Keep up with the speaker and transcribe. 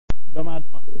doomu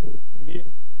aadama mi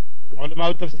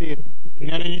ulamaaw tafsir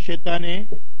nee nañu seytaane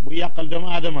bu yàqal doomu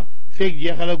aadama feeg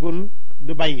jeexalagul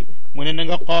du bàyyi mu ne na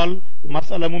nga xool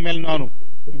masala mu mel noonu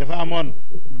dafa amoon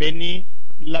benn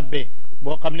labbe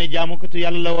boo xam ne jaamukatu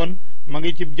yàlla la woon ma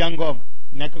ngi ci jàngoom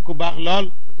nekk ku baax lool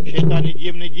seytaane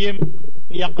jéem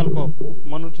yàqal ko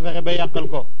mënut fexe ba yàqal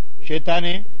ko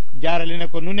seytaane jaarale na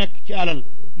ko nu nekk ci alal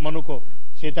mënu ko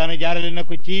seytaane jaarale na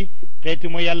ko ci xeeti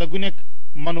mooy yàlla gu nekk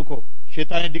mënu ko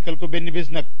seytaane dikkal ko benn bés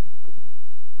nag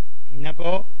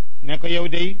ne ko yow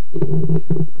day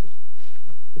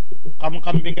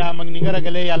xam-xam bi nga am ak ni nga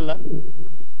ragalee yàlla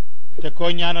te koo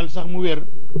ñaanal sax mu wér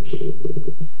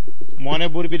moo ne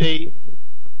buur bi day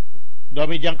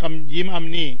doomi jànqam ji mu am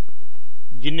nii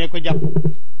jinne ko jàpp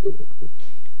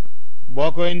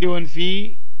boo ko indi woon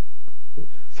fii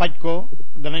faj ko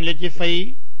danañ la ci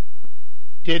fay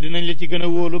te dinañ la ci gën a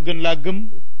wóolu gën laa gëm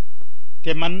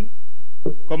te man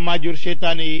comme maa jur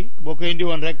seytaane yi boo ko indi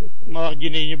woon rek ma wax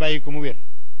jinne yi ñu bàyyi ko mu wér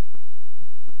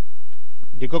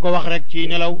di ko wax rek ci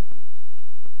nelaw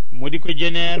mu di ko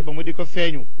jeneer ba mu di ko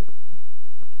feeñu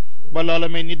ba loola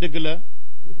mel ni dëgg la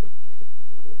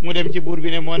mu dem ci buur bi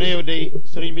ne moo ne yow day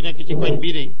sëriñ bi nekk ci koñ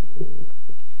bii day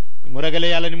mu ragale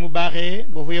yàlla ni mu baaxee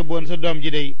boo fa yóbboon sa doom ji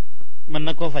day mën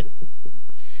na koo faj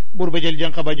buur ba jël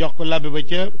jànq ba jox ko labbe ba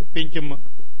ca pénc ma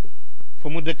fa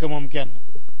mu dëkk moom kenn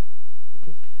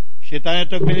seytaane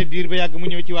toog benn diir ba yàgg mu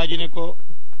ñëw ci waa ji ne ko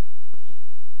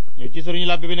ñëw ci sëriñ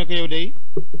labbe bi ne ko yow day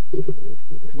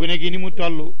gune gi ni mu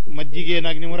toll ma jigéen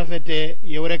ak ni mu rafetee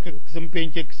yow rek ak sam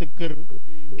pénc ak sa kër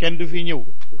kenn du fi ñëw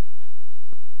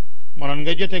mënoon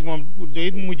nga joteeg moom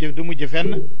it du mujj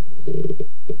fenn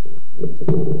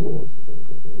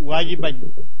waa ji bañ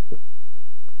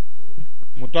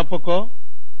mu topp ko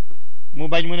mu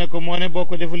bañ mu ne ko moo ne boo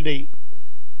ko deful dey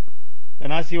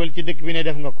danaa siiwal ci dëkk bi ne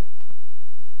def nga ko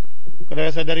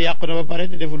defee sa der yàqu na ba pare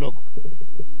te defuloo ko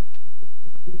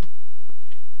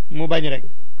mu bañ rek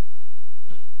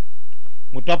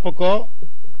mu topp ko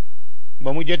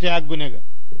ba mu jotee ak gune ga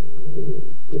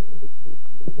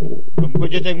ba mu ko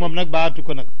joteeg moom nag baatu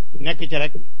ko nag nekk ci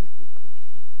rek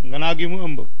gannaaw gi mu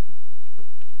ëmb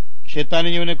seytaane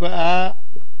ñëw ne ko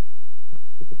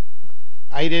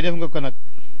ay dee def nga ko nag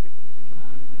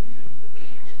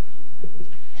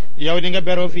yow di nga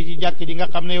beroo fii ci jàkk ji nga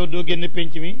xam ne yow doo génn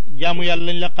pénc mi jaamu yàlla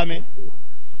lañ la xamee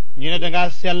ñu ne dangaa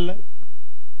sell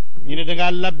ñu ne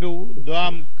dangaa labbewu doo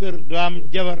am kër doo am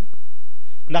jabar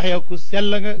ndax yow ku sell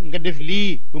nga def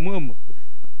lii ba mu ëmb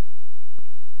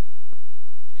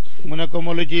mu ne ko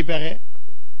moo lu ciy pexe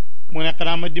mu ne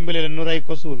xanaa ma dimbale la nu rey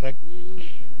ko suul rek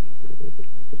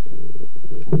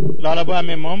loola bu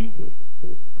amee moom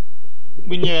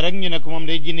bu ñëwee rek ñu ne ko moom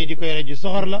day jinne ji koy rey ji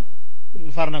soxor la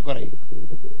far na ko rey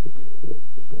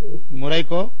mu rey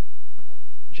ko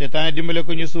seytaane dimbale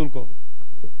ko ñu suul ko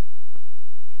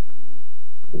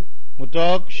mu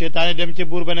toog seytaane dem ca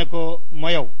buur ba ne ko moo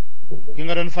yow ki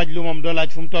nga doon faj lu moom doo laaj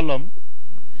fu mu tolloom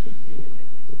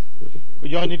ku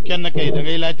jox nit kenn kay da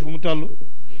ngay laaj fu mu toll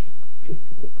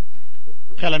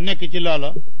xelam nekk ci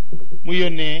loola mu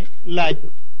yónnee laaj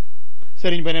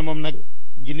sëriñ ba ne moom nag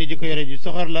jinne ji ko yore ji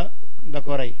soxor la da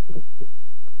ko rey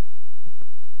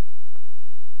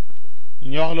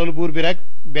ñu wax loolu buur bi rek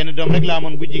benn doom rek la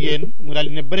amoon bu jigéen mu daal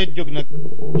di ne bëreet jóg nag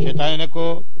seytaane ne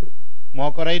ko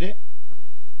moo ko rey de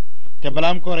te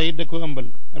balaam ko rey da ko ëmbal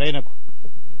rey na ko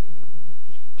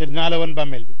te dinaa la woon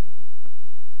bàmmeel bi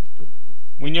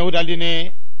mu ñëw daal di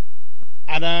ne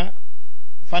ana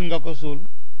fan nga ko suul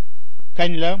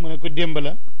kañ la mu ne ko démb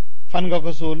la fan nga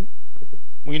ko suul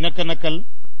muy nakal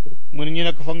mu ne ñu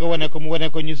ne ko fa nga wane ko mu wane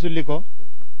ko ñu sulli ko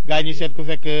gaa ñi seet ko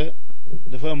fekk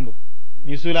dafa ëmb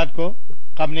ñu suulaat ko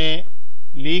xam ne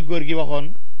lii góor gi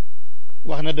waxoon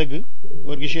wax na dëgg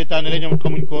góor gi seytaane la ñoom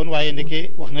xamuñ ko woon waaye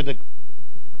ndeke wax na dëgg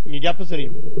ñu jàpp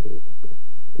sëriñ bi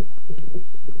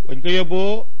bañ ko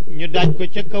yóbboo ñu daaj ko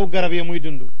ca kaw garab ya muy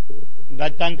dund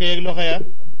daaj tànk yeeg loxo ya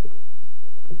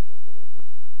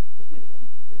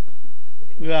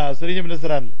waaw sëriñ bi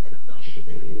nasaraan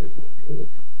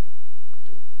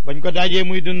bañ ko daajee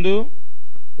muy dund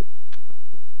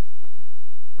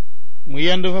mu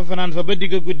yendu fa fanaan fa ba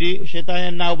digg guddi seytaane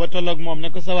naaw ba tolloog moom ne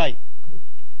ko sawaay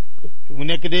fi mu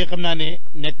nekk day xam naa ne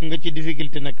nekk nga ci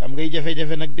difficulté nag am ngay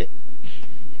jafe-jafe nag de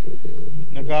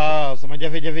ne ko waaw sama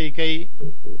jafe-jafe yi kay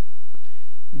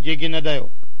jéggi na dayo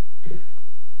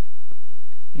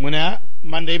mu ne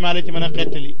man day maa la ci mën a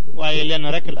xettali waaye lenn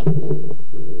rek la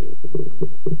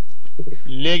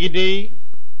léegi day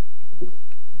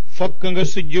fokk nga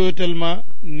sujjootal ma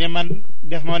ne man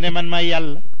def ma ne man may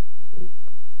yàlla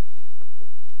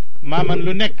maa man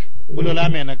lu nekk bu loolu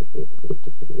amee nag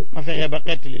ma fexee ba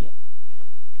xettali la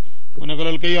mu ne ko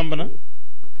loolu koy yomb na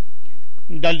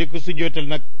daldi ko sujjootal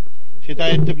nag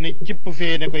seytaane tëb ne cipp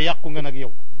fee ne ko yàqu nga nag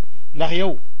yow ndax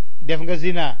yow def nga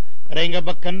zina rey nga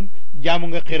bakkan jaamu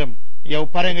nga xiram yow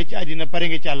pare nga ci àddina pare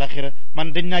nga ci àllaxira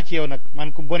man dañ naa ci yow nag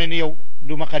man ku bone ni yow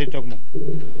du ma xaritoog moom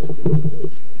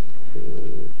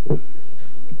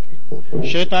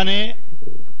seytaane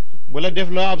bu la def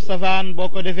loo ab safaan boo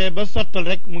ko defee ba sottal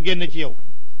rek mu génn ci yow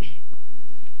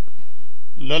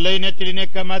loolu lay nettali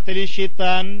nekk matali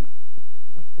seytaan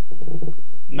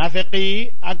nafeq yi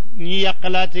ak ñi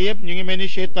yàqalaate yépp ñu ngi mel ni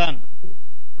seytaan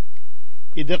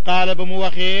id qaala ba mu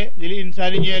waxee lil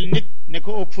insaani ñeel nit ne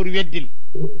ko ukfur weddil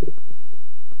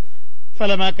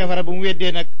falama kafara ba mu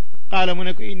weddee nag qaala mu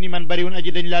ne ko inni man bariwun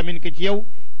aji dañ laa min ko ci yow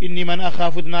inni man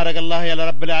axaafu dinaa ragal allah yàlla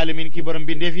rabbil alamin ki borom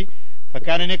bindeefi fa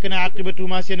kaana nekk na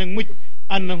aqibatuhuma seen ak mucc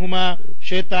annahuma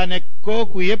seytaane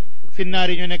kooku yépp fi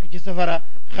naari ñu nekk ci safara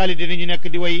xaalidina ñu nekk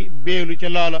di way beelu ca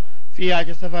loola fiyaa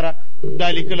ca safara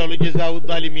daalika loolu jazaawu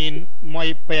zalimin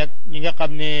mooy payak ñi nga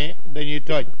xam ne dañuy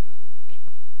tooj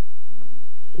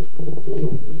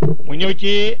mu ñëw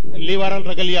ci li waral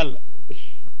ragal yàlla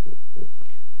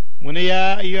mu ne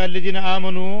yaa ayyuha alladina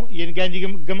amanu yéen gaa ñi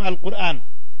gëm alquran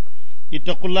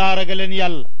ittaqullaa ragaleen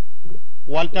yàlla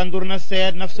wal tandur na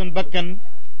seet nafsun bakkan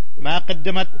maa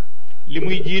qaddamat li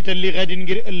muy jiital li gadin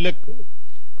ngir ëllëg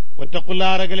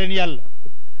wattaqullaa ragaleen yàlla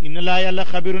inna laa yàlla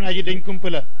xabirun aji dañ kumpa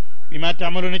la bi ma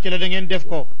taamaluuna ci la da ngeen def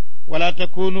ko wala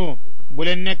takunu bu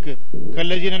leen nekk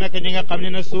kallazina naka ñi nga xam ne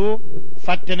na su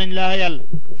fàtte nañ laa yàlla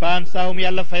fa ansaahum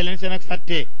yàlla fay leen seen ak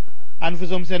fàtte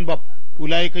anfusahum seen bopp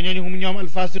ulaayika ñooñu hum ñoom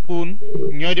alfasiquun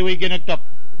ñoo di way gën ak topp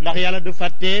ndax yàlla du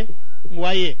fàtte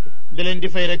waaye da leen di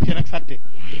fay rek seen ak fàtte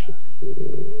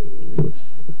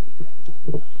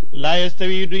laa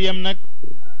yastawi du yem nag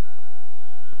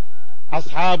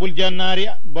asxaabul jannaari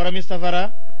boromi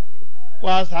safara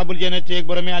wa asxaabul jannati ak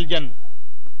boromi aljanna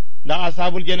ndax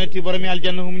asxaabul jannati boromi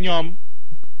aljanna hum ñoom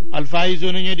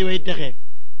alfaayizuuna ñoo di way texe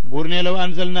buur ne law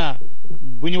anzalna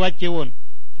bu ñu wàcce woon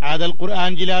aadal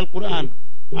qur'an jile al qur'an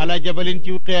ala jabalin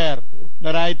ci xeer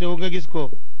la raaytahu nga gis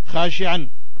ko xaashian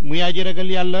mu yaaji ragal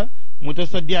yàlla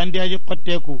mutasaddian di aji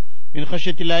xotteeku min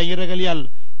xashyatillaahi ngi ragal yàlla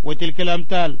wa tilka al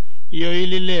amtaal yooyu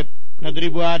li lépp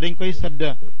nadribuha dañ koy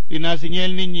sadda li naa si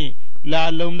ñeel nit ñi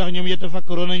laallahum ndax ñoom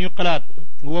yatafakkaroona ñu xalaat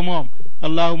huwa moom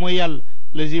allahu mooy yàlla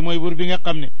lazi mooy buur bi nga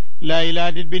xam ne laa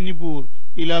ilaaha déet benn buur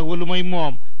ilaa huwa lu mooy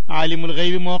moom aalimul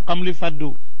xaybi moo xam lu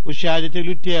faddu wa shahaadate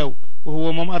lu teew wa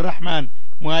huwa moom arrahman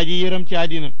moo aji yërëm ci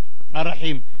àddina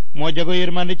arrahim moo jago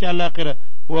yërmande ci àllaaxira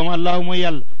huwa moom allahu mooy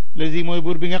yàlla lazi mooy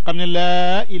buur bi nga xam ne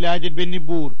laa ilaaha déet benn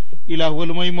buur ilaa huwa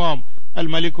lu mooy moom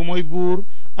almaliku mooy buur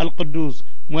alquddus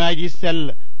mooy aji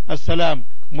sell assalaam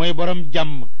mooy borom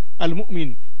jàmm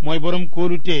almumin mooy borom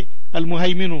kóolute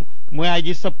almuhayminu mooy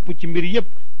aji sapp ci mbir yépp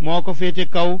moo ko féete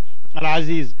kaw al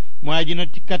aziz mooy aji not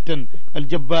ci kattan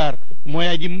aljabbaar mooy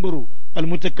aji mbëru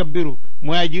almutakabbiru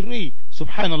mooy aji rëy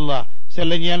subhaanallah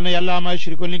sella ñeel na yàlla ama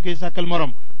yushrikoon li ñu koy sàkkal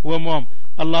morom huwa moom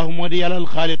allahu moo di yàlla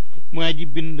alxaaliq mooy aji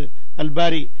bind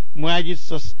albaari mooy aji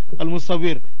sos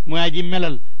almusawir mooy aji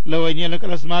melal la way ñeel na ko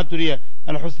alasmaa turiya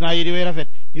alxusna yi di way rafet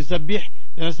yusabbix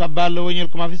dana sabbaal la way ñeel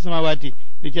ko maa fi samawaati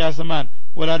li ci asamaan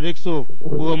wala rek suuf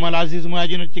huwa moom al aziz mooy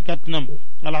aji not ci kattanam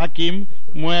alxakim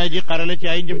mooy aji xarala ci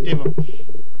ay njëfteefam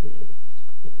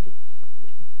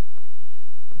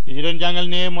yi ñu doon jàngal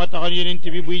ne moo taxoon yonent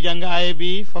bi buy jàng aaya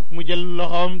bi fokk mu jël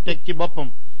loxoom teg ci boppam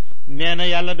nee na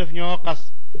yàlla daf ñoo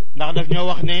xas ndax daf ñoo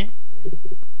wax ne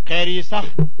xeer yi sax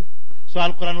su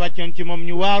alquran wàccoon ci moom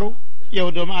ñu waaru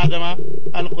yow doomu aadama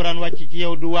alquran wàcc ci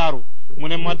yow du waaru mu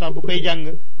ne moo tax bu koy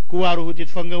jàng ku waaru hutit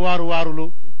foog nga waaru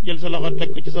waarulu jël sa loxo teg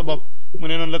ko ci sa bopp mu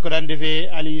ne noonu la ko daan defee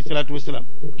alayhi salaatu wasalaam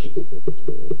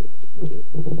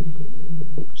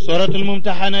suratul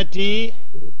mumtahanati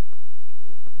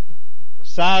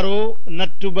saaru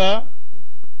nattu ba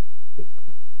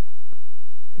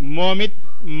moom it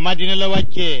madina la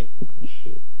wàccee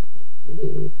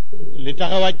li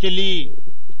tax a wàcce lii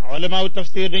ulamaaw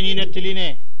tafsir dañuy nettali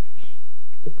ne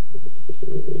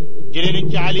jëlee nañ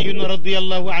ci aliyun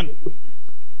radiallahu anhu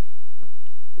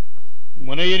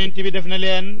mu ne yonent bi def na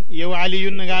leen yow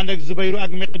aliyun na nga ànd ak zubayru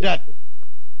ak miqdaad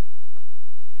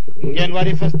ngeen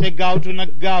wari faste gaawtu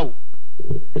nag gaaw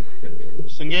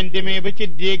su ngeen demee ba ca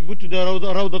déeg bu tudd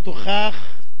rawdatu xaax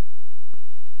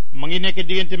ma ngi nekk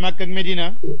diggante Makka ak Medina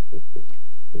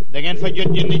da ngeen fa jot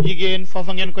jënn jigéen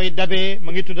foofa ngeen koy dabee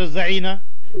ma ngi tudd Zaina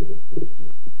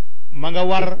ma nga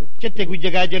war ca tegu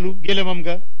jagaajalu gélémam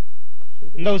nga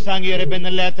ndaw saa ngi yore benn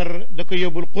lettre da ko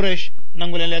yóbbul Quraysh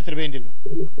nangu leen lettre ba indil ma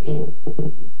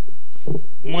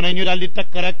mu ne ñu daal di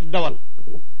takk rek dawal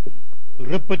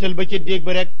rëppatal ba ca déeg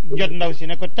ba rek jot ndaw si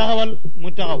ne ko taxawal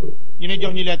mu taxaw ñu ne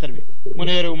jox ñu lettre bi mu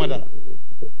ne yorewu ma dara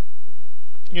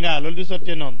ñu ne loolu du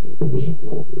sottee noonu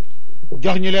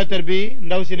jox ñu lettre bi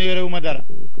ndaw si ne yorewuma dara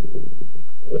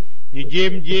ñu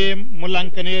jéem mu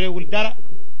lànk ne yorewul dara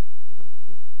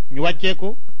ñu wàccee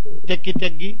ko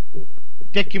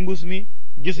tekki mbuus mi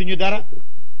gisuñu dara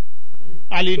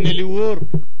Ali ne li wóor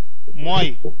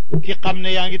mooy ki xam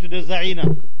ne yaa ngi tudde Zaina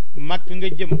makk nga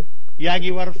jëm yaa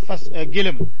ngi war fas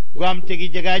gëlëm gu am tegi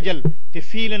jagaajal te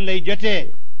fii leen lay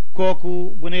jotee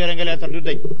kooku bu ne yore nga leetar du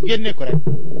daj génne ko rek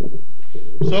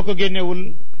soo ko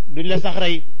génnewul duñ la sax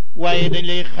rey waaye dañ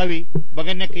lay xawi ba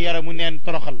nga nekk yaramu neen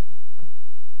toroxal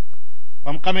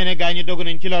bam xamee ne gaa ñi dogg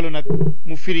nañ ci loolu nag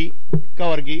mu firi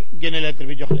kawar gi génne lettre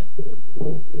bi jox leen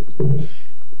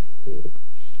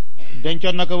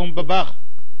dencoon na ko moom ba baax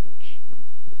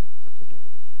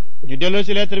ñu delloo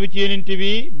si lettre bi ci yonent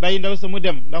bi bàyyi ndaw sa mu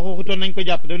dem ndax waxutoon nañ ko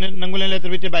jàpp daf ne nangu leen lettre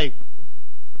bi te bàyyi ko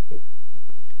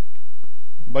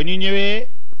ba ñu ñëwee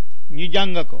ñu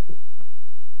jàng ko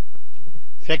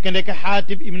fekk ndek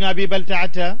Xaatib ibn Abi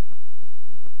Baltaata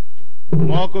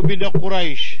moo ko bind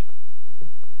Quraysh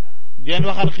den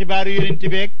waxal xibaaru yonent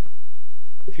beeg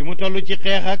fi mu toll ci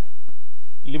xeex ak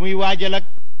li muy waajal ak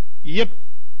yépp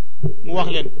mu wax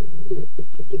leen ko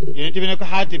yonent bi ne ko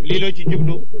Xaatib lii loo ci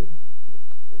jublu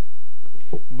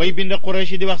bay bind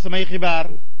Quraysh di wax samay xibaar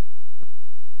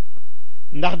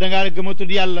ndax dangaa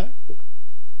gëmatul yàlla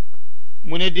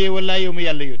mu ne dee wallaay yow mu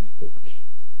yàlla yónni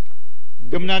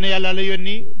gëm naa ne yàlla la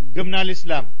yónni gëm naa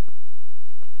lislaam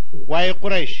waaye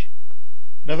Quraysh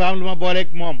dafa am lu ma booleeg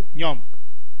ñoom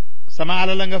sama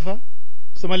alal nga fa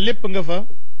sama lépp nga fa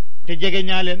te jege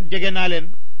naa leen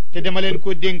te dama leen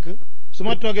koo dénk su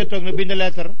ma toog na bind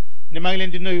leetar ne maa ngi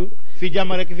leen di nuyu fi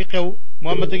jàmm rek fi xew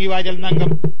Muhammad a ngi waajal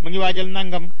nangam ma ngi waajal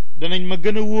nangam danañ ma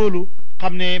gën a wóolu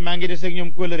xam ne maa ngi des ak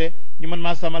ñoom kóllëre ñu mën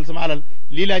maa sàmmal sama alal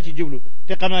lii laa ci jublu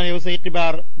te xam naa ne yow say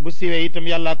xibaar bu siwee itam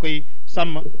yàllaa koy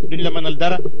sàmm duñ la mënal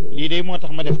dara lii de moo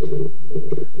tax ma def ko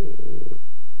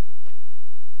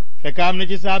fekk am na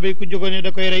ci saaba yi ku jógoon ne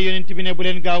da koy rey yonent bi ne bu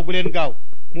leen gaaw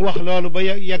mu wax loolu ba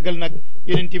yàggal nag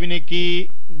yonent bi ne kii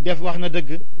def wax na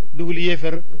dëgg dugul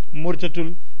yéefar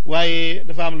murtatul waaye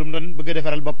dafa am lu mu doon bëgg a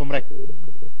defaral boppam rek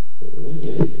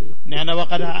nee na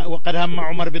waqad hamma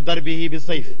Umar bi darbihi bi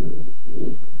sayf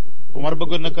Umar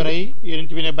bëggoon na ko rey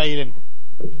yonent bi ne bàyyi leen ko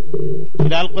ci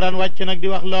daal Alquran wàcc nag di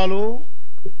wax loolu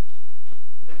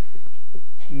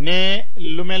ne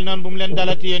lu mel noonu bu mu leen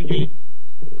dalati yéen jullit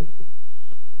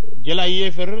jël ay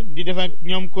yéefar di def ak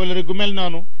ñoom kóllëre gu mel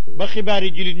noonu ba xibaar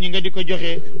yi jullit ñi nga di ko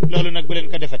joxe loolu nag bu leen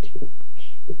ko defati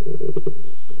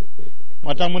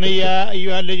moo tax mu ne yaa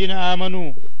ayyuha alladina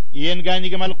amanu yéen gaa ñi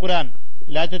gëm Alquran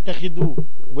laa tattaxidu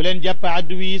bu leen jàpp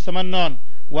adduwi sama noon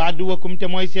wa adduwakum te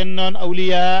mooy seen noon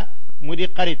awliyaa mu di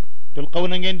xarit tulqaw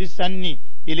na ngeen di sànni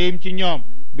ilayhim ci ñoom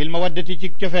bil mawaddati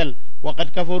ci cofeel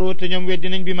waqad kafaru te ñoom weddi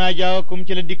nañ bi maa jaawakum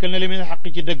ci la dikkal na leen min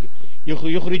xaq ci dëgg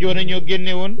yuxrijoona ñoo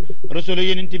génne woon rasula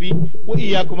yonent bi wa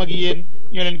iyaakum ak yéen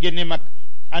ñoo leen génne mag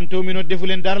an tu'minu defu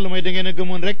leen dara lu mooy da ngeen a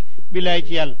gëmoon rek billaay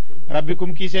ci yàlla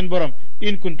rabbikum kii seen borom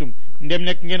in kuntum ndem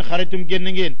nekk ngeen xaritum génn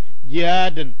ngeen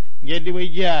jihaadan ngeen di way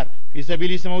jihaar fi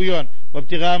sabili sama yoon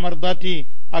wabtigaa mardati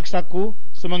ak sakku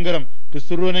sama ngërëm te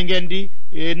suroona ngeen di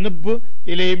nëbb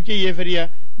ilayhim ci yéefar ya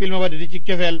bil mawaddati ci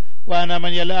cofeel wa ana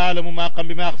man yàlla aalamu maa xam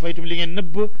bi ma axfaytum li ngeen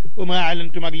nëbb wa ma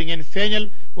alantum ak li ngeen feeñal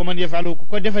wa man yafalu ku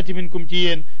ko defati minkum ci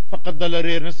yéen faqad dalla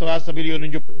réer na sawa sabil yoonu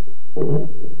njub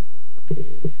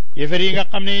yéefar yi nga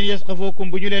xam ne yéen yasqafookum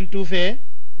bu ñu leen tuufee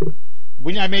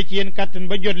bu ñu amee ci yéen kàttan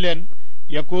ba jot leen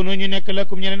yakunu ñu nekk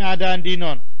lakum ñeneen aadaan di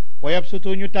noon wa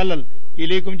yabsutu ñu tàllal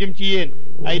ilaykum jëm ci yéen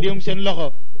ay déewum seen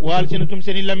loxo waal senatum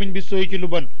seen i lamin bi sooy ci lu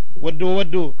bon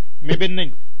waddu mébét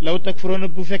nañ law takfuroona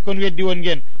bu fekkoon weddi woon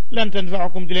ngeen lan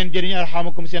tanfaakum di leen jëriñ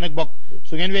arxamakum seen ak bokk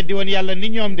su ngeen weddi woon yàlla ni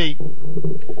ñoom day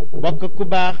bokk ku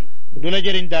baax du la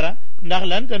jëriñ dara ndax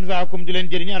lan tanfaakum di leen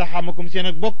jëriñ arxamakum seen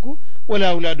ak bokk wala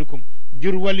awlaadukum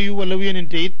jur waliyu wala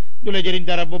yonente it du la jëriñ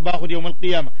dara bu baaxut yowmal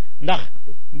qiyaama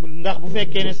ndax bu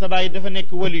fekkee ne sa baay dafa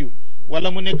nekk waliyu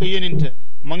wala mu nekk yonente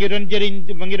ma ngi doon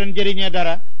jëriñee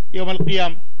dara yowmal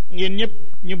qiyaam ngeen ñëpp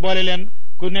ñu boole leen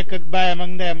ku nekk ak baayam ak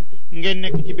ndeyam ngeen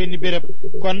nekk ci benn béréb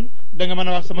kon da nga mën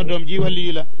a wax sama doom ji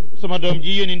waliyu la sama doom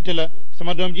ji yonente la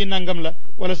sama doom ji nangam la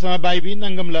wala sama baay bi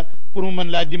nangam la pour mu mën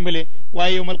laa dimbale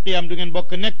waaye yowmal qiyaam du ngeen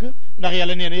bokk nekk ndax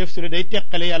yàlla nee na yafsulu day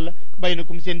teqale yàlla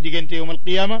baynakum seen diggante yowmal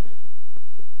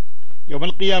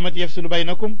qiyaamati yafsulu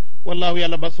baynakum wallahu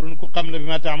yàlla basrun ku xam la bi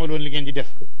ma taamaloon li ngeen di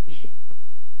def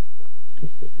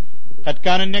qad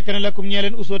kaana nekk na lakum ñee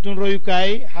leen uswatun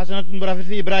royukaay xasanatun bu rafet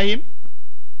fi Ibrahim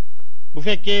bu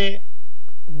fekkee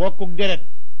bokkuk deret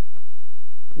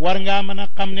war ngaa mën a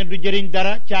xam ne du jëriñ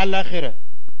dara ci àllaaxira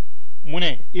mu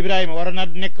ne Ibrahima war na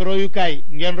nekk royukaay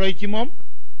ngeen roy ci moom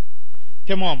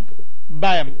te moom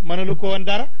baayam mënalu ko woon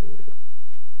dara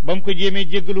ba mu ko jéemee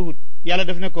jéggaluwut yàlla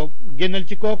daf ne ko génnal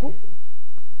ci kooku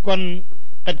kon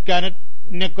qad kaanat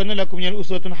nekkoon na lakum ñeel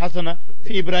uswatun xasana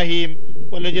fi ibrahim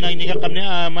wala dina ñi nga xam ne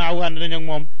maahu ànd nañ ak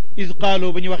moom is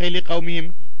qaalu ba ñu waxee li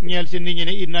qawmihim ñeel seen nit ñi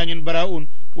ne innaa ñun baraun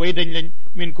way dañ lañ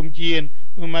minkum ci yéen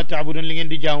ma taabudun li ngeen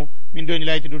di jaamu min dooni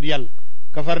laay tuddul yàlla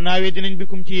kafar naawee dinañ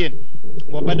bikum ci yéen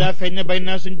wa bada feeñ na bay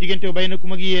naa suñ diggante wa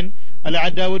baynakum ak yéen al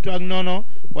adawatu ak noono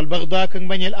wal bagdaa ak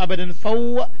mbañeel abadan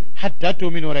faw xatta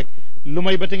tuuminu rek lu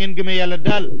may ba ta ngeen gëmee yàlla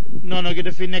daal noono gi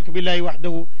daf fi nekk billaahi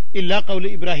waxdahu illa qawlu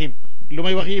ibrahim lu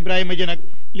may waxi ibrahima ja nag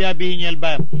li abihi ñeel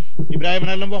baayam ibrahima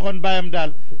nag la mu waxoon baayam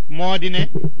daal moo di ne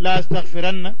la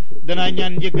astaxfiranna danaa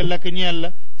ñaan njéggal lakk ñeel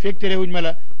la fekk terewuñ ma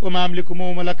la wa ma amliku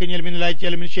moomuma lakk ñeel min laay ci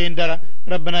yàlla min cheyin dara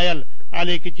rabbana yàlla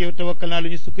alayka ci yow tawakkal naa la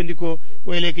ñu sukkandikoo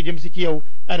way léegi jëm si ci yow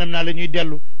anam naa la ñuy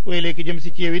dellu way léegi jëm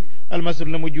si ci yow it almasur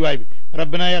la mujjuwaay bi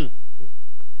rabbana yàlla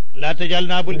laa tajal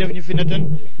naa bul def ñu fitnatan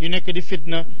ñu nekk di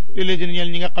fitna li la dina ñeel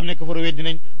ñi nga xam ne kafaru weddi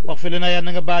nañ wax fi lanaa yàlla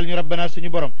na nga baal ñu rabbana suñu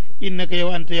borom innaka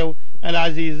yow anta yow al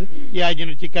aziz yaa ji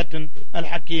nu ci kattan al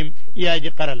hakim yaa ji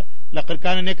xarala laqad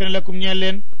kaana nekk na lakum ñeel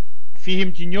leen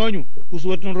fihim ci ñooñu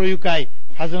uswatun royukaay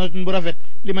xasanatun bu rafet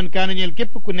li man kaana ñeel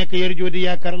képp ku nekk yarjoo di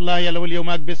yaakaar allah yàlla wal yow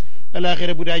maag bés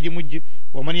alaxira bu daa ji mujj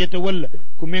wa man yatawalla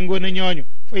ku méngoo na ñooñu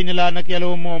fa inna laa nag yàlla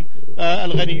wa moom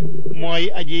alganiyu mooy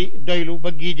aji doylu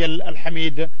ba giijal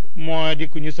alhamid moo di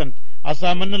ku ñu sant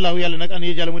asa mën na laahu yàlla nag an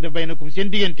yajala mu def baynakum seen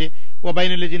diggante wa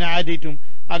bayna alladina aadaytum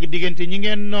ak diggante ñi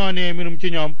ngeen noonee minum ci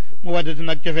ñoom mu waddatan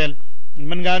ak cofeel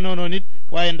mën ngaa noonoo nit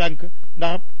waaye ndànk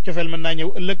ndax cofeel mën naa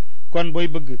ñëw ëllëg kon booy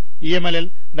bëgg yemaleel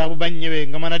ndax bu bañ ñëwee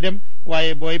nga mën a dem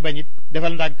waaye booy bañit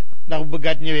defal ndànk ndax bu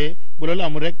bëggaat ñëwee bu loolu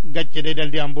amul rek gàcce day dal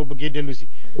di am boo bëggee dellu si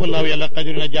wallahu yàlla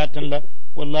qadirun aji attan la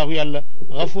wallahu yàlla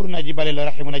gafurun aji bale la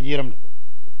rahimun aji yëram la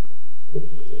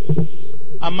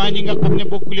amaa ñi nga xam ne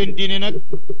bokku leen diine nag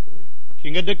ki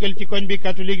nga dëkkal ci koñ bi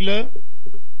catholique la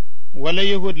wala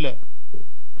yahud la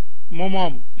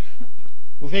moom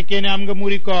bu fekkee ne am nga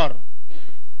muri koor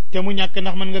te mu ñàkk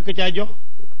ndax mën nga ko caa jox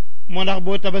moo ndax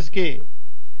boo tabaskee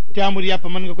te amul yàpp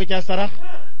mën nga ko caa sarax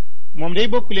moom day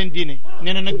bokk leen diine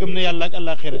nee na nag gëm na yàlla ak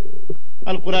àllaaxira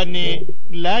alquran ne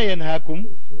laa yanhaakum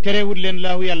terewul leen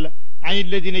laahu yàlla anit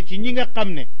la dina ci ñi nga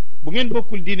xam ne bu ngeen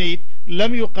bokkul diine it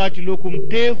lam yuqaatilukum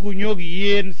xeexu ñoog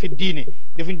yéen fi diine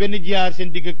defuñ benn jiyaar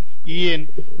seen digg ak yéen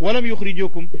walam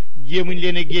yuxrijukum jéemuñ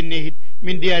leen a génnee it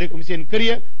min diyaarikum seen kër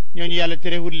ya ñooñu yàlla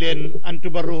terewul leen an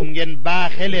tubarruhum ngeen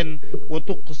baaxe leen wa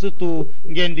tuqsitu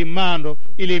ngeen di maando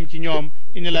ilayhim ci ñoom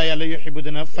inna laa yàlla yuxibu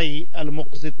dana fay al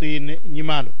muqsitin ñi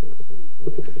maando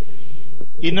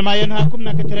innama yanhaakum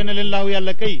naka tere na leen laahu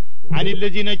yàlla kay an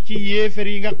alladina ci yéefar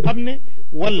yi nga xam ne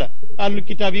wala ahlu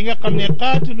kitaab yi nga xam ne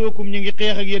qaatiluukum ñu ngi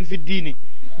xeex ak yéen fi diini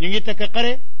ñu ngi takk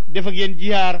xare def ak yéen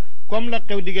jihaar comme la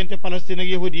xew diggante Palestine ak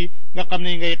yahud yi nga xam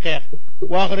ne ngay xeex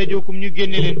wa axrajukum ñu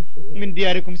génne leen min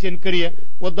diyaarikum seen kër ya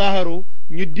wa daaharu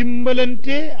ñu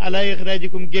dimbalante ala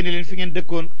ixraajikum génne leen fi ngeen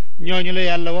dëkkoon ñooñu la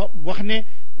yàlla wax ne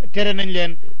tere nañ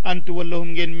leen antu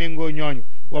wallahum ngeen méngoo ñooñu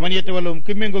wa man yatawallahum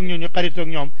ku méngoog ñooñu xaritoog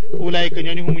ñoom ulaayika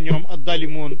ñooñu humu ñoom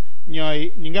addalimuun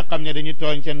ñooy ñi nga xam ne dañu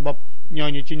tooñ seen bopp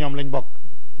ñooñu ci ñoom lañ bokk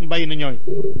bàyyi na ñooñu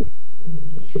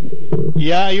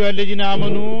yaa ayuha alladina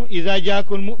amanu ida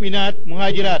jaakum muminat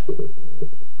muhajirat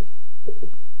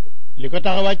li ko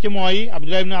tax a wàcc mooy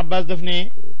Abdullah ibn Abbas daf ne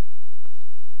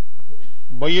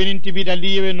ba yonent bi dal di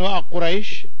yéwénoo ak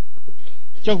Quraysh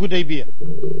ca Hudaybiya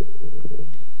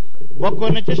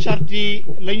bokkoon na ca charte yi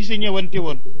lañu si ñëwante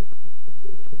woon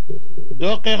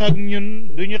doo xeex ak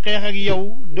ñun duñu xeex ak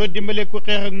yow doo dimbale ku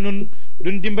xeex ak ñun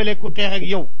duñ dimbale ku xeex ak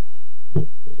yow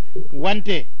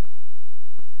wante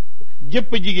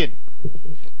jëpp jigéen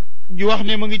ju wax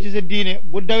ne mu ngi ci sa diine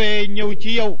bu dawee ñëw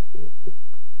ci yow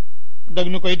dag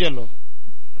nu koy delloo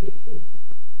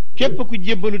képp ku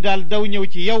jébbalu daal daw ñëw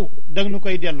ci yow dag nu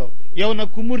koy delloo yow nag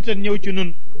ku murtat ñëw ci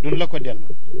nun duñ la ko delloo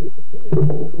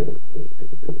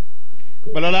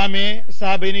ba loolu amee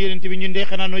saaba yi ne yonent bi ñun de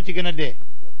xanaa noo ci gën a dee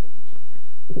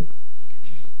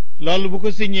loolu bu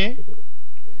ko signé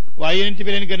waaye yonent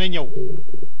bi leen gën a ñëw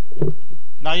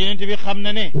ndax yonent bi xam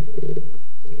na ne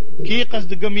kii xas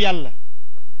di gëm yàlla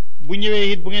bu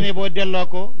ñëwee it bu ngeen ne boo delloo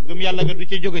ko gëm yàlla nga du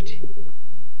ca jógati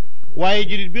waaye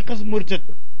julit bi xas murtat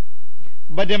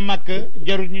ba dem màkk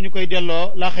jarul ñu koy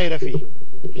delloo la xayra fii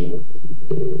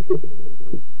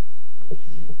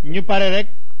ñu pare rek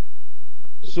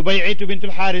Subay'itu bintul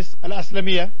Xaaris al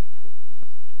aslamiya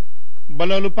ba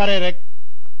loolu pare rek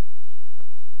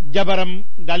jabaram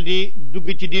daldi dugg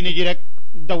ci diine ji rek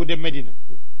daw dem Medina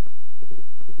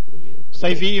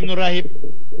Sayfi ibnu Rahib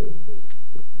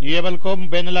ñu yebal ko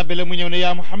benn labbe la mu ñëw ne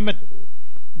yaa Muhammad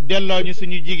delloo ñu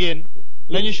suñu jigéen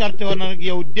lañu charte woon nag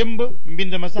yow démb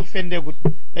mbind ma sax fendeegut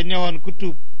dañ ne woon ku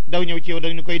tuub daw ñëw ci yow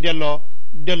dañu koy delloo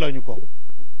ñu ko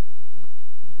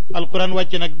alquran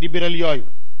wàcc nag di biral yooyu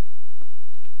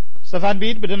safaan bi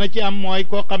it bi dana ci am mooy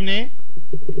koo xam ne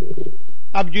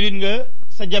ab julit nga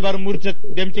sa jabar murtat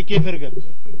dem ca kéefër ga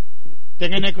te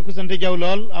nga nekk ku sant jaw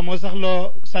lool amoo sax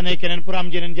loo sanee keneen pour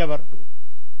am jeneen jabar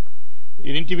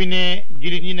yonent bi ne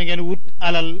julit ñi na ngeen wut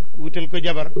alal wutal ko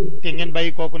jabar te ngeen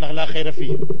bàyyi kooku ndax laa xayra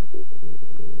fii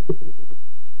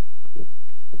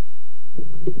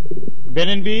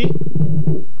beneen bi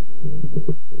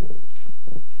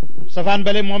safaan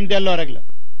bale moom delloo rek la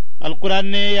alquran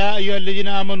ne yaa ayyuha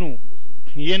alladina amanu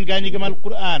yéen gaa ñi gëm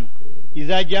alquran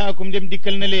iza jaakum dem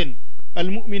dikkal na leen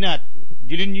almuminaat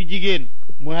julit ñu jigéen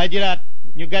muhajiraat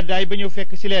ñu gàddaay ba ñëw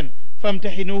fekk si leen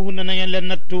famtaxinuhunna na ngeen leen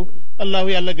nattu allahu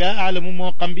yàlla gaa aalamu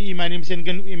moo xam bi imaanihim seen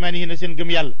gëm imaanihinna seen gëm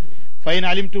yàlla fa in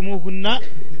alimtumuhunna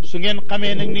su ngeen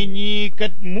xamee nag ne ñii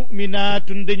kat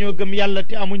muminaatun dañoo gëm yàlla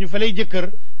te amuñu fa lay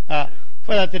jëkkër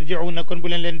fala tarji'una kon bu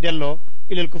leen delloo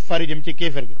ilal kuffaari jëm ci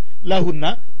kéefër ga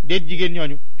lahunna déet jigéen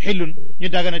ñooñu xillun ñu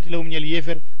daganati lahum ñeel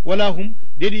yéefér wala hum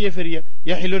déet yéefér ya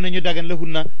yaxilluuna ñu dagan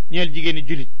lahunna ñeel jigéeni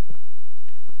julit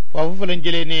foofu fa lañ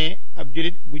jëlee ne ab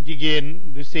julit bu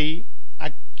jigéen du sëy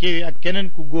ak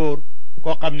keneen ku góor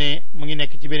koo xam ne mu ngi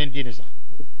nekk ci beneen diine sax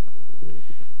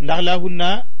ndax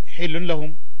lahunna xillun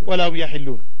lahum wala hum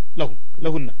yaxilluun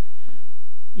lahunna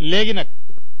léegi nag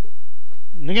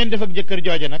nu ngeen def ak jëkkër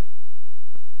jooja nag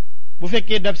bu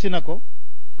fekkee dab si na ko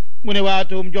mu ne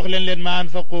waatoom jox leen ma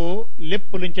anfaqoo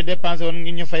lépp luñ ca dépensé woon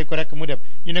ngi ñu fay ko rek mu dem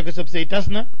ñu ne ko sëb sëy tas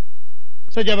na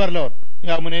sa jabar la woon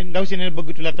waaw mu ne ndaw si ne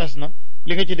bëggatu la tas na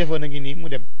li nga ci defoon a ngi nii mu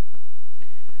dem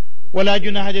wala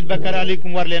junaha det bakar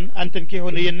aleykum war leen an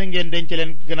tankixoona yéen na ngeen denc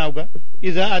leen gannaaw ga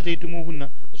isa ataytumuhunna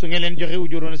su ngeen leen joxe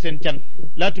ujuroona seen can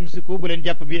laa tumsiku bu leen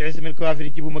jàpp bi ismil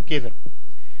kawaafiri ci bu ma kéefër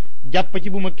jàpp ci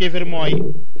bu ma kéefër mooy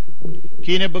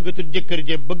kii ne bëggatul jëkkër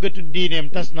je bëggatul diineem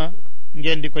tas na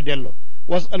ngeen di ko delloo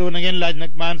wasalu na ngeen laaj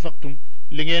nag ma anfaqtum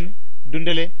li ngeen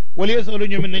dundale wala yasalu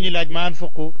ñoom it nañu laaj ma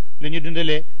anfaqu li ñu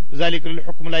dundalee zalika lil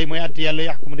xukm laay mooy atte yàlla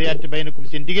yaxkum day atte baynakum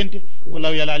seen diggante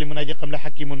wallahu yàlla alimun aji xam la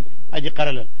xakimun aji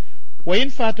xaralal wa in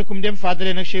faatakum dem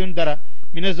faatalee nag cheyun dara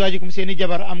min azwajikum seen i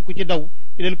jabar am ku ci daw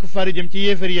ilal kuffaari jëm ci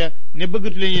yéefar ya ne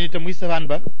bëggatu leen yéen itam muy safaan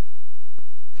ba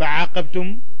fa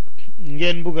aaqabtum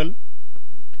ngeen mbugal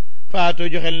faatoo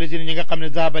joxeel la si ñi nga xam ne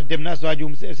zahabat dem na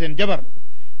azwajuhum seen jabar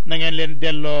na ngeen leen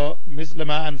delloo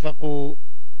mislama anfaqu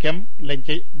kem lañ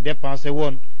ca dépensé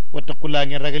woon wattaqullaa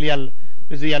ngeen ragal yàlla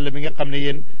rési yàlla bi nga xam ne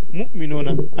yéen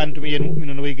muminuuna antum yéen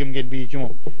muminuuna way gëm ngeen bi ci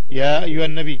moom yaa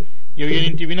ayyuhan nabi yow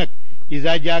yonent bi nag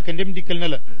isa jaaka ndem dikkal na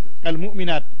la al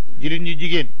muminaat julit ñu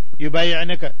jigéen yu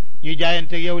bàyyi'naka ñuy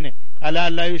jaayante yow ne ala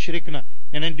an laa yushrik na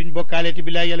ne nañ duñ bokkaaleeti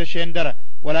billaahi yàlla sheen dara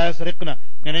wala yasriq na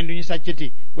ne nañ duñu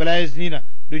sàccati wala yaznina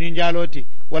duñu njaalooti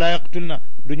wala yaqtulna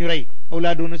duñu rey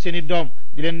awlaaduuna seen i doom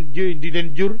di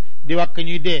leen jur di wàkk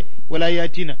ñuy dee wala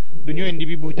yaatina du ñu indi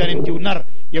bi buhtanin ciw nar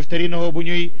yaftarinahu bu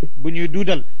ñuy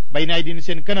duudal bayna aydin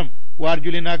seen kanam waar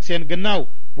juli naag seen gannaaw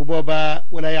bu boobaa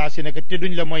wala yaasinaka te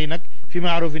duñ la mooy nag fi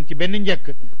maarufin ci benn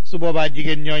njëkk su boobaa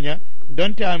jigéen ñooña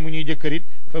donte am mu ñuy jëkkërit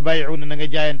fa bàyyiuna na nga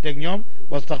jaayanteeg ñoom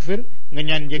wastaxfir nga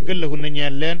ñaan njëggal lahunna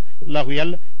ñeel leen allahu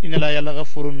yàlla inna laa yàlla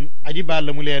gafurun aji baal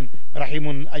la mu leen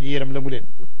rahimun aji yëram la mu leen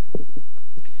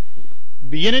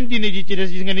bi yeneen diine ji ci des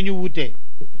gis nga ni ñu wutee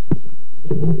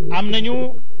am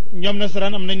nañu ñoom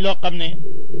nasaraan am nañ loo xam ne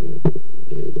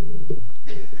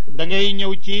da ngay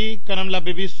ñëw ci kanam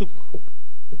labbe bi sukk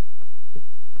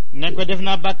ne ko def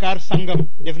naa bàkkaar sangam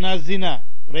def naa zina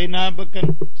rey naa bakkan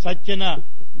sàcc naa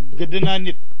gëdd naa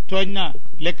nit tooñ naa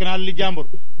lekk naa li jàmbur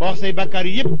ba wax say bàkkaar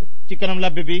yépp ci kanam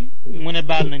labbe bi mu ne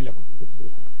baal nañ la ko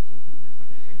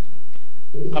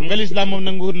xam nga lislaam moom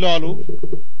nangu loolu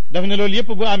daf ne loolu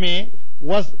yépp bu amee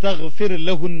wastaghfir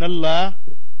lahunna allah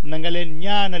na nga leen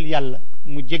ñaanal yàlla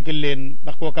mu jéggal leen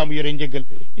ndax kookaa mu yore njéggal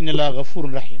inna allaha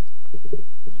gafurun rahim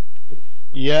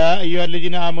yaa ayyuha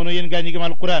alladina amanu yéen gaa ñi gëm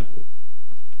alquran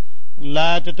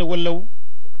laa tatawallaw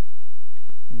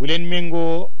bu leen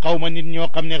méngoo xawma nit ñoo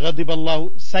xam ne gadiba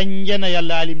allahu sànjana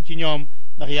yàlla alim ci ñoom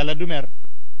ndax yàlla du mer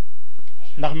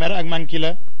ndax mer ak manki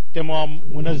la te moom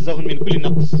munazzahun min kulli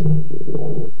naqs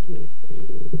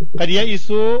qad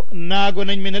yaisoo naago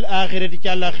nañ min al axirati ci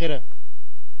àlaxira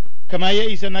kama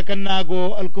yaisa naka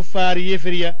naagoo alkuffaar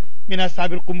yéefar ya min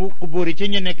ashaabil qubur yi ci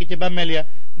ñu nekk ci bàmmeel ya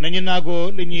nañu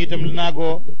naagoo la ñuy itam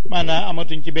naagoo maanaam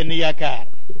amatuñ ci benn yaakaar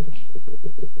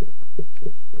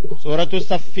suratu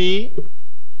saffi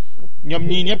ñoom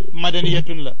ñii ñëpp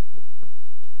madaniyatun la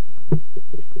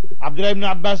abdullah ibnu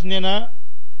abbas nee na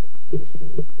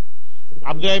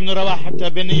abdullah ibnu rawaxata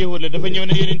benn yahud la dafa ñëw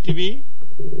ne yonent bi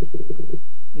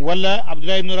wala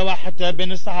Abdullah ibnu Rawaxata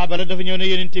benn saxaaba la dafa ñëw ne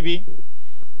yonent bi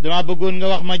dama bëggoon nga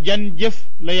wax ma jan jëf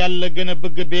la yàlla gën a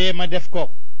bëgg bee ma def ko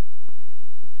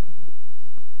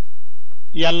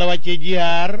yàlla wàccee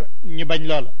jihaar ñu bañ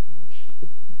loola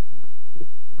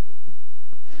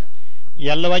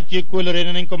yàlla wàccee kóolëre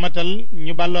ne nañ ko matal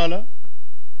ñu ba loola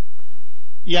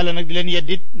yàlla nag di leen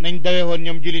yeddit nañ dawe woon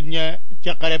ñoom julit ña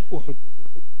ca xareb Uhud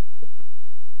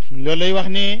loolu lay wax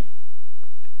ne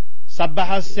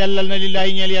sabaxa sellal na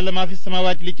lillaahi ñeel yàlla maa fi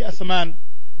samawaati li ci asamaan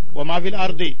wa maa fi l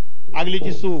ardi ak li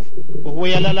ci suuf wa huwa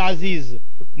yàlla al aziz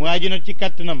mooy aji not ci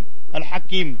kattanam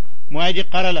alxakim mooy aji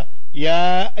xarala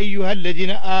yaa ayuha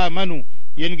alladina amanu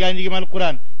yéen gaa ñi gëm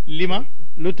alquran lima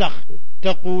lu tax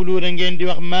taquluuna ngeen di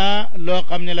wax maa loo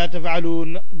xam ne laa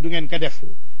tafaaluun du ngeen ko def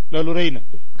loolu rëy na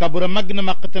kabura mag na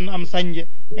maqatan am sànj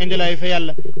indi laay fa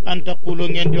yàlla an taqulu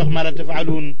ngeen di wax maa laa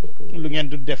tafaaluun lu ngeen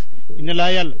du def inna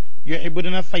laa yàlla yuxibu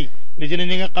dana fay li jëne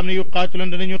ñi nga xam ne yuqaatiloon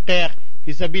danañu xeex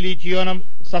fi sabili ci yoonam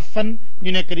safan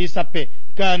ñu nekk di sappe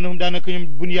kaanahum daanaka ñoom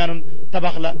bunyaanun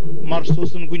tabax la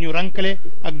marsuusun gu ñu rankale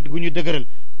ak gu ñu dëgëral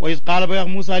wa is qaala ba wax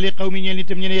Moussa li xaw mi ñeel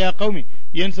nitam ñu ne yaa xaw mi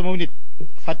yéen sama nit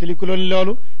fàttaliku loon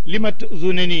loolu li ma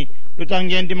tuzuune nii lu tax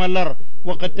ngeen di ma lor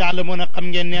waqad taalamuuna xam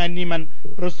ngeen ne an nii man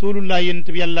rasulullah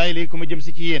yonent bi yàlla ilaykum a jëm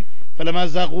si ci yéen fa lama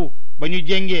zaagu ba ñu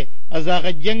jéngee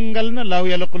azaaga jéngal na laahu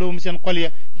yàlla quluubum seen xol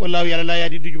ya wallaahu yàlla laa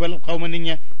yahdi du jubal xawma nit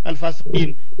ña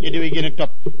alfasiqiin ña di way gën a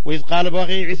topp wa is qaala ba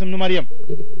waxee Isa ibnu Maryam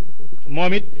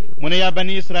moom it mu ne yaa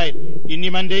bani Israil inni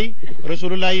man day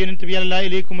rasulullah yonent bi yàlla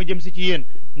ilaykum a jëm si ci yéen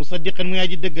musaddiqan muy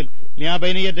aji dëggal li ma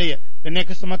bayna yadaya la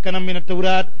nekk sama kanam min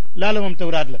tawraat laa la moom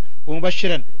tawraat la wa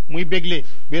mubashiran muy bégle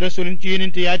bi rasulin ci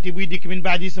yonente yaati buy dikk min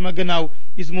baadi sama gannaaw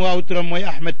ismu aw turam mooy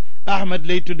Ahmad Ahmad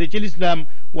lay tudde ci lislaam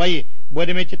waaye boo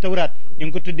demee ci tawraat ñu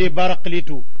ngi ko tuddee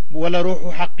baraqlitu wala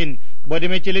ruuxu xaqin boo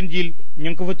demee ci Linjiil ñu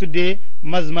ngi ko fa tuddee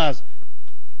mazmaz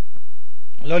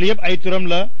loolu yëpp ay turam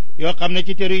la yoo xam ne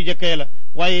ci téere yu jëkkee la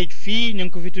waaye fii ñu ngi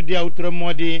ko fi tuddee aw turam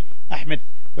moo di Ahmad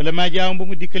wala maa jaawam ba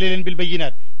mu dikkalee leen bil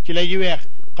bayinaat ci lay yu weex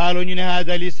xaaloo ñu ne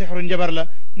haada lii sixru njabar la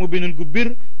mu binun gu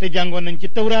bir te jàngoon nañ ci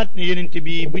tawraat ne yonent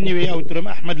bi bu ñëwee aw turam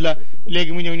Ahmad la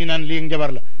léegi mu ñëw ñu naan lii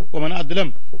njabar la wa man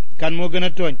adlam kan moo gën a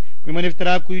tooñ mi man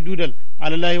iftara kuy duudal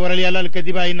alallaahi waral yàlla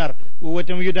alkadiba ay nar wa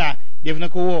tam yudaa def na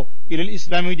ko woo ilal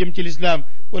islaam yu jëm ci lislaam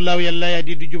wallaahu yàlla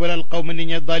yahdi du jubal al qawma nit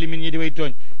ñi zalimin ñi di way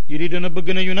tooñ yu di doon a bëgg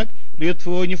nañu nag lu yot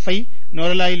foo ñu fay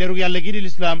noora laay leru yàlla gi di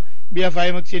lislaam bi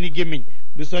afaayam ak seen i gémmiñ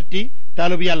du sotti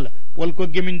taalub yàlla wal ko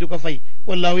gémmiñ du ko fay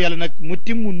wallaahu yàlla nag mu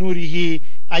timmu nuurihi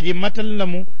aji matal la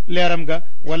mu leeram ga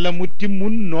wala mu timmu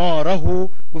noorahu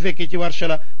bu fekkee ci warsha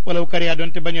la wala kariya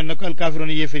doonte bañoon na ko alkaafiroon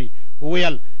yéefari huwa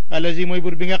yàlla allazi mooy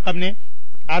bur bi nga xam ne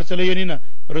arsala yóni na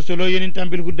rasuloo yónintam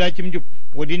bil huddaa cim njub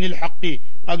wa diinil xaqi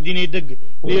ak diine dëgg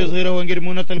li yuzhirahu ngir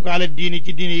mu natal ko ala diini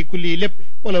ci diine yi kulli yi lépp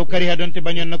walaw kariha doonte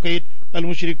bañoon na ko it al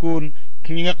mushrikuun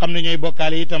ñi nga xam ne ñooy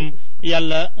bokkaale itam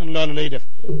yàlla loolu lay def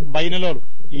bàyyi na loolu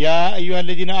yaa ayyuha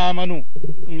alladina amanu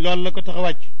loolu la ko tax a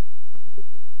wàcc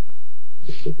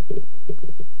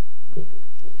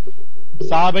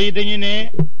saaba yi dañu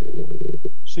ne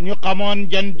suñu xamoon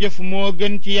jan jëf moo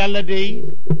gën ci yàlla dey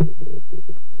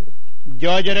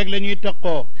jooja rek la ñuy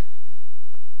toqoo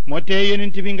moo tee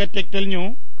yonent bi nga tegtal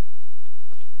ñu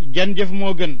jan jëf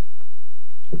moo gën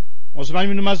Usmaan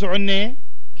ibnu Mas'ud ne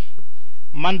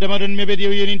man dama doon mébét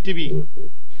yow yonent bi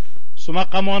su ma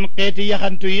xamoon xeeti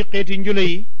yaxantu yi xeeti njula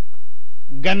yi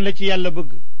gan la ci yàlla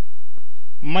bëgg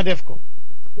ma def ko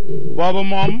booba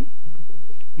moom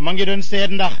ma ngi doon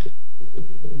seet ndax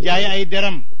jaay ay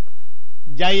deram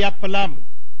jaay yàpp laam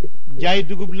jaay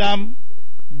dugub laam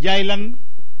jaay lan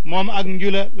moom ak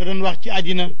njula la doon wax ci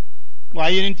àddina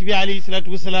waaye yonent bi alayhi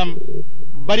salaatu wasalaam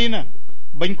bari na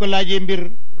bañ ko laajee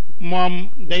mbir moom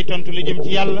day tontu li jëm ci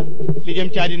yàlla li jëm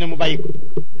ci àddina mu bàyyi ko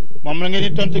moom la ngeen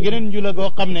di tontu geneen njula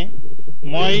goo xam ne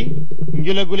mooy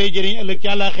njula gu lay jëriñ ëllëg ci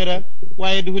àllaaxira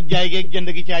waaye duhut jaay geeg jënd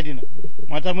gi ci àddina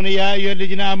moo tax mu ne yaa ayyuha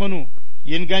alladina amanu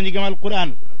yéen gaa ñi gëm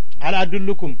alquran ala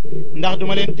adullukum ndax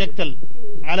duma leen tegtal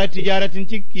ala tijaratin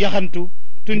ci yaxantu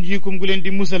tunjiikum gu leen di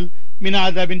musal min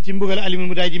azabin ci mbugal alimun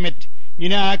mu daay ji metti ñu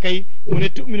ne kay mu ne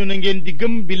tuminuna ngeen di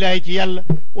gëm billaahi ci yàlla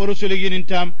wa rasul ak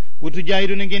yonentam wa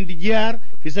tujaahiduna ngeen di jihaar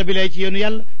fi sabilillahi ci yoonu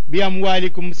yàlla bi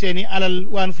amwaalikum seeni alal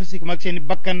wa anfusikum ak seeni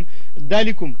bakkan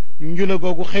dalikum njula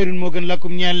googu xayrun moo gën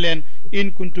lakum ñeen leen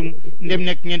in kuntum ndem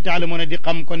nekk ngeen taalamoon di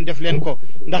xam kon def leen ko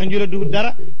ndax njula du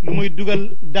dara lu muy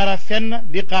dugal dara fenn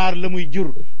di xaar la muy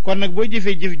jur kon nag boo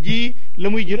jëfee jëf ji la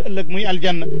muy jur ëllëg muy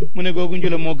aljanna mu ne googu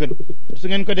njula moo gën su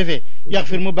ngeen ko defee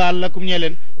yaxfir mu baal lakum ñee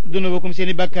leen dunubakum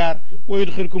seeni bakkaar wa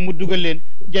yudxilkum mu dugal leen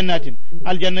jannatin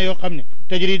aljanna yoo xam ne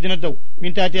tajri dina daw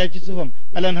min taatiha ci suufam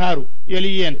alanhaaru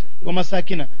yoli yent wa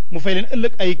masakina mu fay leen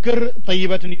ëllëg ay kër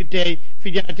tayibatun yu teey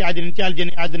fi jannati adnin ci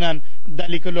aljani adnaan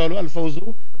dalika loolu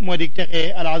alfawzu moo di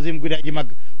texee alazim gudaa ji màgg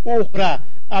wa uxra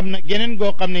am na geneen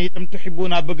goo xam ne itam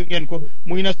tuhibuuna bëgg ngeen ko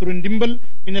muy nasru ndimbal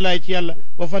min laay ci yàlla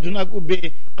wa fatun ak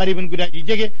ubbee qariban gudaa ji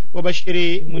jege wa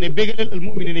bashiri mu ne bégalal al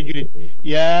muminina julit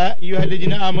yaa ayyuha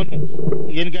alladina amanu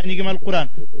ngeen gaa ñi gëm alquran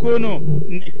koonoo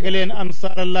nekk leen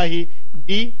ansaarallahi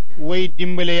di way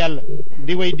dimbale yàlla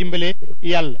di way dimbale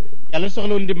yàlla yàlla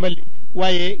soxlawul ndimbal li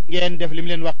waaye ngeen def li mu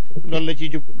leen wax loolu la ciy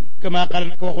jublu kama qaala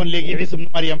naka waxoon léegi isa ibnu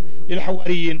maryam lil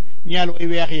xawaariyin ñaal way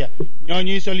weex ya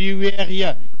ñooñuy sol yu weex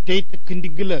ya tey tëkk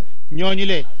ndigg la ñooñu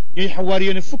le ñuy xawaari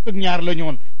yoone fukk ak ñaar la ñu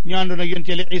woon ñu àndoon ak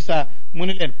yonteele isa mu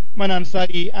ne leen man ansaar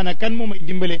yi ana kan moo may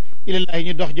dimbale ilallahi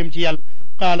ñu dox jëm ci yàlla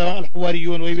qaala wax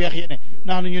alxawaariyuun way weex ya ne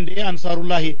nax na ñun de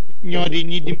ansaarullahi ñoo di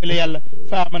ñiy dimbale yàlla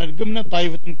fa amanat gëm na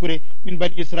taifatun kuré min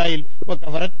bani israil wa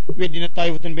kafarat weddina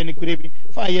taifatun benn kuré bi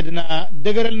fa ayadna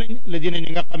dëgëral nañ la dina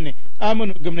ñi nga xam ne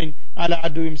amanu gëm nañ ala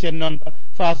aduwim seen noon ba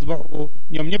fa asbaxu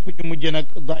ñoom ñëpp ñu mujj nag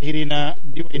zahirina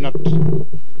di way not